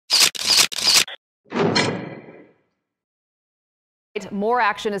More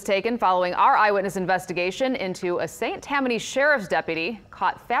action is taken following our eyewitness investigation into a St. Tammany Sheriff's deputy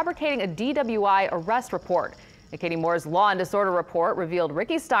caught fabricating a DUI arrest report. And Katie Moore's Law and Disorder report revealed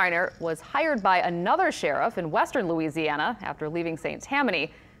Ricky Steinert was hired by another sheriff in western Louisiana after leaving St.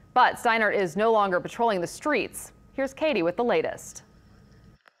 Tammany. But Steinert is no longer patrolling the streets. Here's Katie with the latest.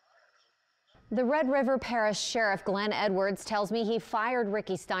 The Red River Parish Sheriff Glenn Edwards tells me he fired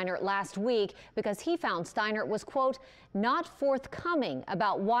Ricky Steinert last week because he found Steinert was, quote, not forthcoming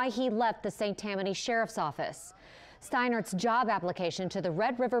about why he left the St. Tammany Sheriff's Office. Steinert's job application to the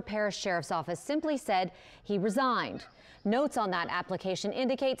Red River Parish Sheriff's Office simply said he resigned. Notes on that application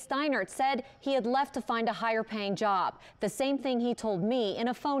indicate Steinert said he had left to find a higher paying job, the same thing he told me in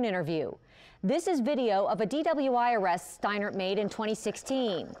a phone interview. This is video of a DWI arrest Steinert made in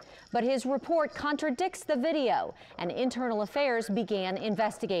 2016. But his report contradicts the video, and Internal Affairs began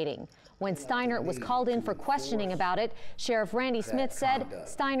investigating. When Steinert was called in for questioning about it, Sheriff Randy Smith said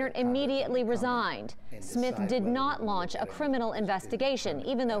Steinert immediately resigned. Smith did not launch a criminal investigation,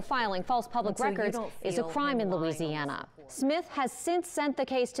 even though filing false public records is a crime in Louisiana. Smith has since sent the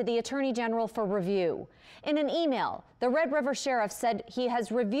case to the Attorney General for review. In an email, the Red River Sheriff said he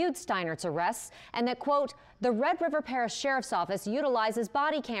has reviewed Steinert's arrests and that, quote, the Red River Parish Sheriff's Office utilizes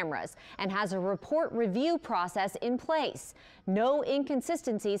body cameras and has a report review process in place. No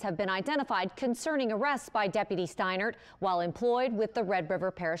inconsistencies have been identified concerning arrests by Deputy Steinert while employed with the Red River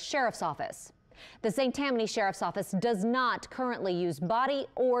Parish Sheriff's Office. The St. Tammany Sheriff's Office does not currently use body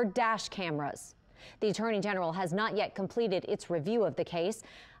or dash cameras. The Attorney General has not yet completed its review of the case.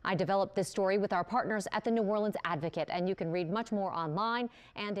 I developed this story with our partners at the New Orleans Advocate, and you can read much more online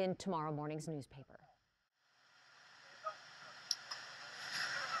and in tomorrow morning's newspaper.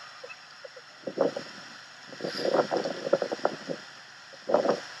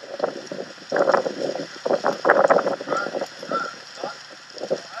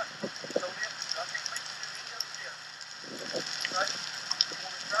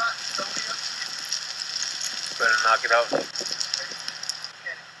 Better knock it out.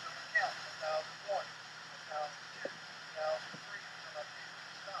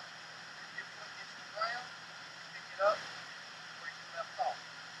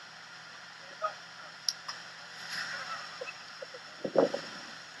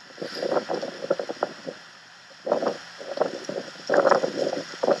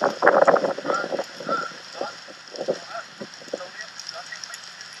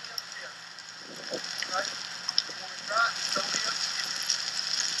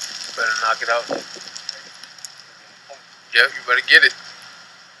 Better knock it out. Yep, you better get it.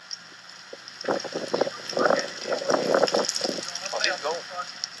 Oh, he's going.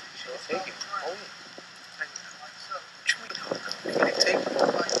 Take it. Oh, what you mean? Oh, no, they take it.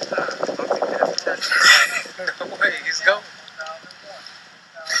 No way, he's going.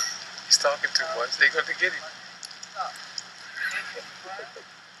 He's talking too much. They're going to get him.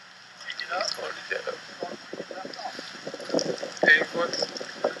 He's going to jail. They ain't going to jail.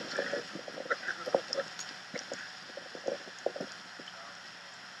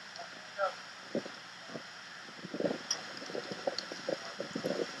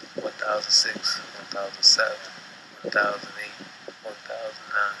 '06, 1007, 1008, 1009,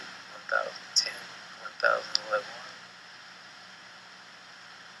 1010, 1011.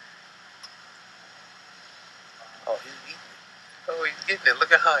 Oh, he's beating it. Oh, he's getting it.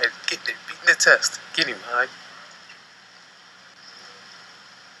 Look at Hyde. Getting it. Beating the test. Get him, Hyde.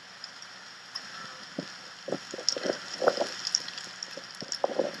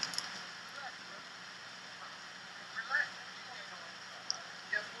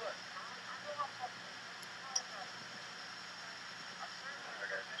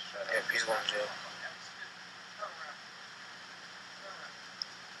 He's going to jail.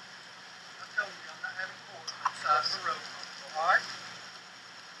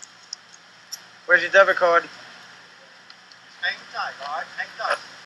 Where's your debit card? Hang tight, all right? Hang tight.